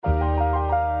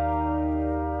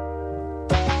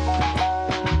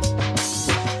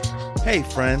Hey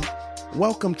friend,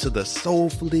 welcome to the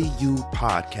Soulfully You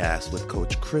podcast with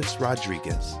Coach Chris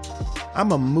Rodriguez.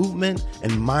 I'm a movement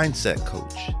and mindset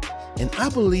coach, and I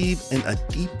believe in a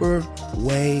deeper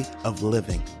way of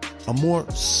living, a more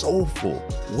soulful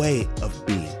way of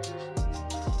being.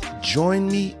 Join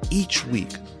me each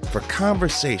week for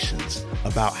conversations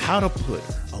about how to put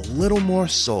a little more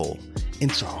soul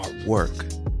into our work,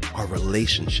 our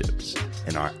relationships,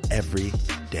 and our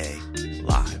everyday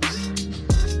lives.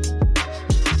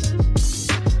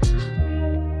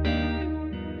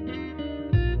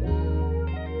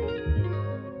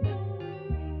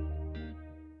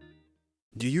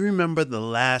 Do you remember the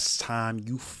last time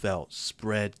you felt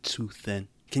spread too thin?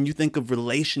 Can you think of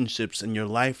relationships in your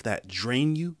life that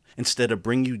drain you instead of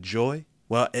bring you joy?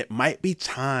 Well, it might be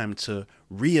time to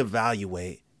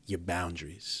reevaluate your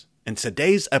boundaries. In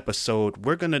today's episode,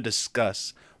 we're going to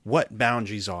discuss what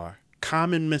boundaries are,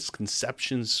 common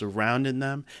misconceptions surrounding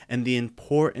them, and the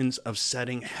importance of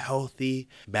setting healthy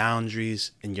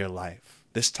boundaries in your life.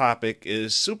 This topic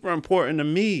is super important to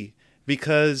me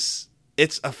because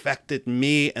it's affected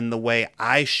me and the way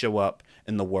I show up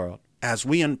in the world. As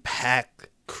we unpack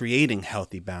creating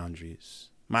healthy boundaries,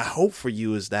 my hope for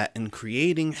you is that in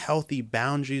creating healthy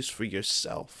boundaries for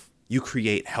yourself, you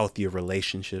create healthier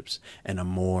relationships and a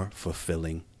more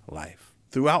fulfilling life.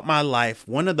 Throughout my life,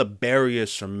 one of the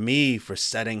barriers for me for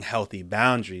setting healthy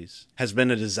boundaries has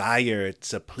been a desire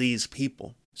to please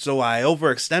people. So I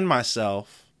overextend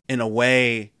myself in a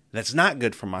way that's not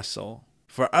good for my soul.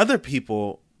 For other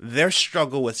people, their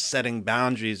struggle with setting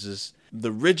boundaries is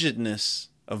the rigidness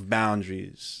of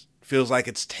boundaries feels like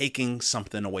it's taking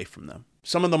something away from them.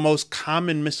 Some of the most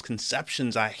common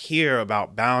misconceptions I hear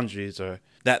about boundaries are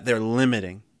that they're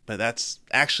limiting, but that's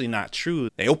actually not true.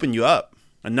 They open you up.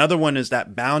 Another one is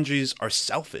that boundaries are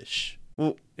selfish.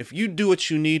 Well, if you do what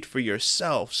you need for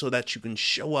yourself so that you can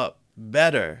show up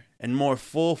better and more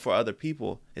full for other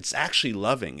people, it's actually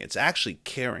loving. It's actually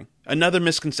caring. Another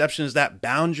misconception is that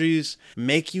boundaries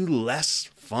make you less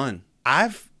fun.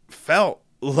 I've felt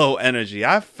low energy.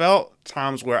 I've felt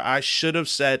times where I should have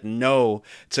said no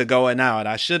to going out.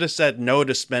 I should have said no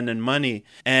to spending money.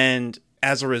 And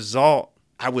as a result,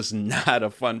 I was not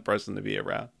a fun person to be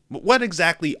around. But what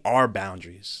exactly are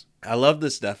boundaries? I love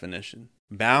this definition.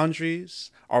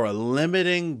 Boundaries are a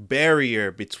limiting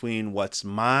barrier between what's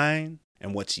mine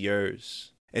and what's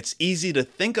yours. It's easy to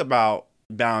think about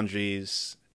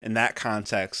boundaries in that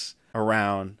context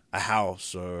around a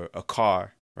house or a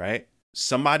car, right?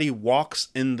 Somebody walks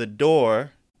in the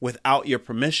door without your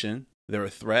permission, they're a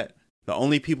threat. The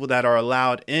only people that are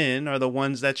allowed in are the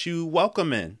ones that you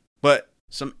welcome in. But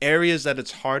some areas that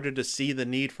it's harder to see the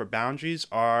need for boundaries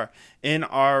are in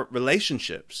our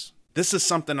relationships. This is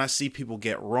something I see people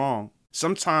get wrong.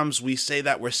 Sometimes we say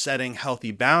that we're setting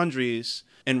healthy boundaries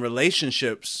in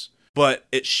relationships, but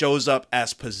it shows up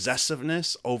as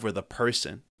possessiveness over the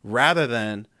person rather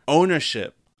than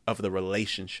ownership of the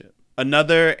relationship.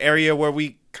 Another area where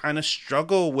we kind of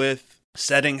struggle with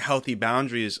setting healthy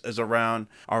boundaries is around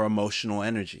our emotional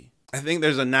energy. I think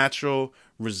there's a natural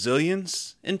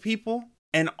resilience in people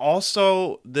and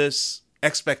also this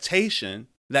expectation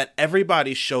that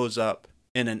everybody shows up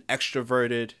in an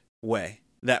extroverted way.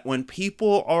 That when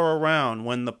people are around,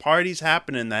 when the party's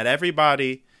happening, that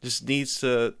everybody just needs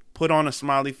to put on a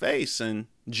smiley face and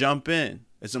jump in.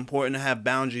 It's important to have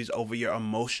boundaries over your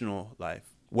emotional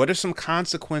life. What are some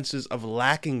consequences of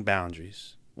lacking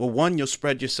boundaries? Well, one, you'll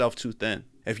spread yourself too thin.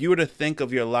 If you were to think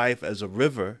of your life as a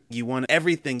river, you want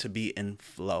everything to be in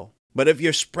flow. But if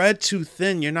you're spread too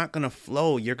thin, you're not going to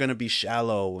flow. You're going to be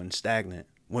shallow and stagnant.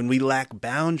 When we lack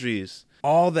boundaries,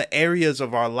 all the areas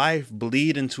of our life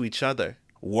bleed into each other.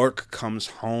 Work comes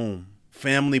home.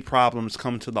 Family problems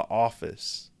come to the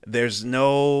office. There's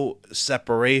no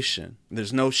separation.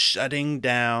 There's no shutting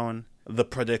down the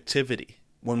productivity.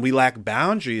 When we lack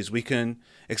boundaries, we can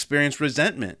experience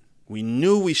resentment. We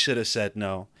knew we should have said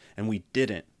no, and we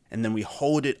didn't. And then we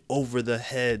hold it over the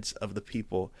heads of the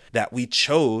people that we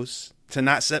chose to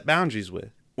not set boundaries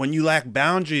with. When you lack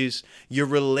boundaries, your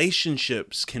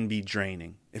relationships can be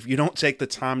draining. If you don't take the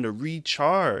time to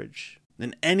recharge,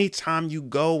 then anytime you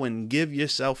go and give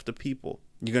yourself to people,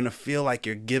 you're going to feel like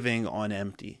you're giving on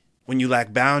empty. When you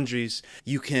lack boundaries,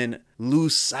 you can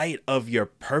lose sight of your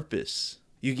purpose.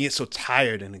 You can get so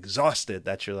tired and exhausted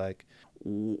that you're like,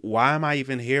 why am I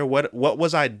even here? What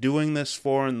was I doing this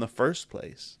for in the first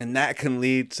place? And that can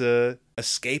lead to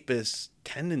escapist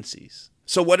tendencies.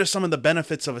 So what are some of the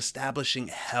benefits of establishing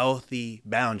healthy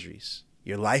boundaries?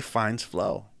 Your life finds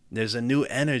flow. There's a new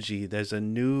energy. There's a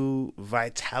new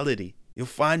vitality. You'll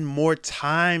find more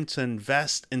time to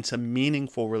invest into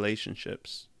meaningful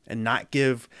relationships. and not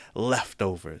give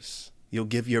leftovers. You'll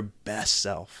give your best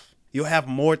self. You'll have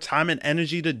more time and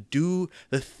energy to do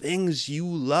the things you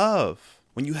love.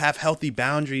 When you have healthy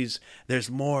boundaries, there's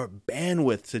more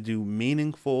bandwidth to do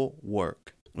meaningful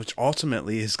work, which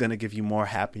ultimately is going to give you more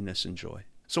happiness and joy.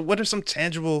 So what are some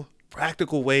tangible,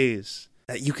 practical ways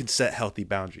that you can set healthy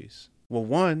boundaries? Well,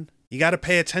 one, you got to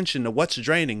pay attention to what's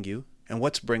draining you and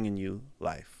what's bringing you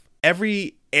life.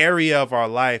 Every area of our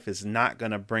life is not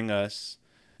going to bring us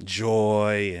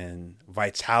joy and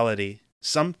vitality.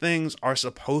 Some things are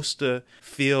supposed to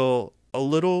feel a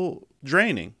little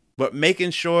draining, but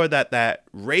making sure that that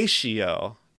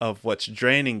ratio of what's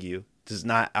draining you does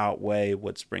not outweigh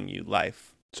what's bringing you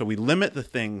life. So we limit the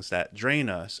things that drain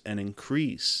us and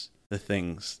increase the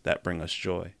things that bring us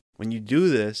joy. When you do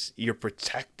this, you're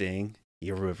protecting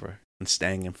your river and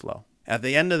staying in flow. At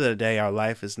the end of the day, our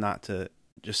life is not to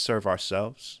just serve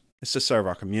ourselves. It's to serve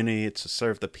our community. It's to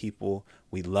serve the people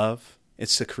we love.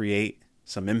 It's to create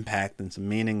some impact and some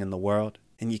meaning in the world.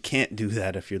 And you can't do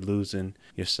that if you're losing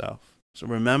yourself. So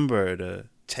remember to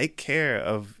take care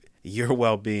of your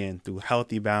well-being through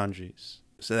healthy boundaries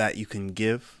so that you can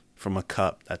give from a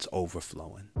cup that's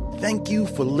overflowing. Thank you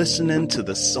for listening to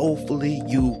the Soulfully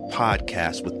You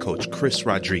podcast with Coach Chris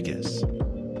Rodriguez.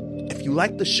 If you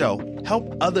like the show,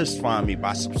 help others find me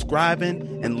by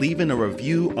subscribing and leaving a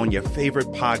review on your favorite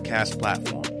podcast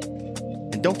platform.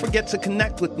 And don't forget to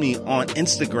connect with me on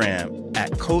Instagram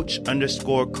at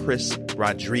Coach_Chris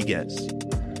Rodriguez.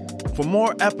 For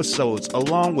more episodes,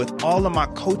 along with all of my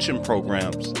coaching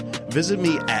programs, visit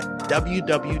me at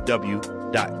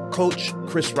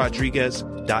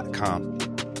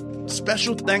www.coachchrisrodriguez.com.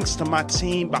 Special thanks to my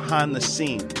team behind the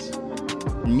scenes.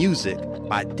 Music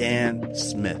by Dan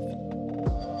Smith.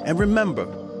 And remember,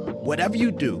 whatever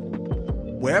you do,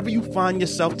 wherever you find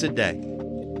yourself today,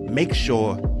 make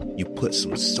sure you put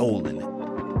some soul in it.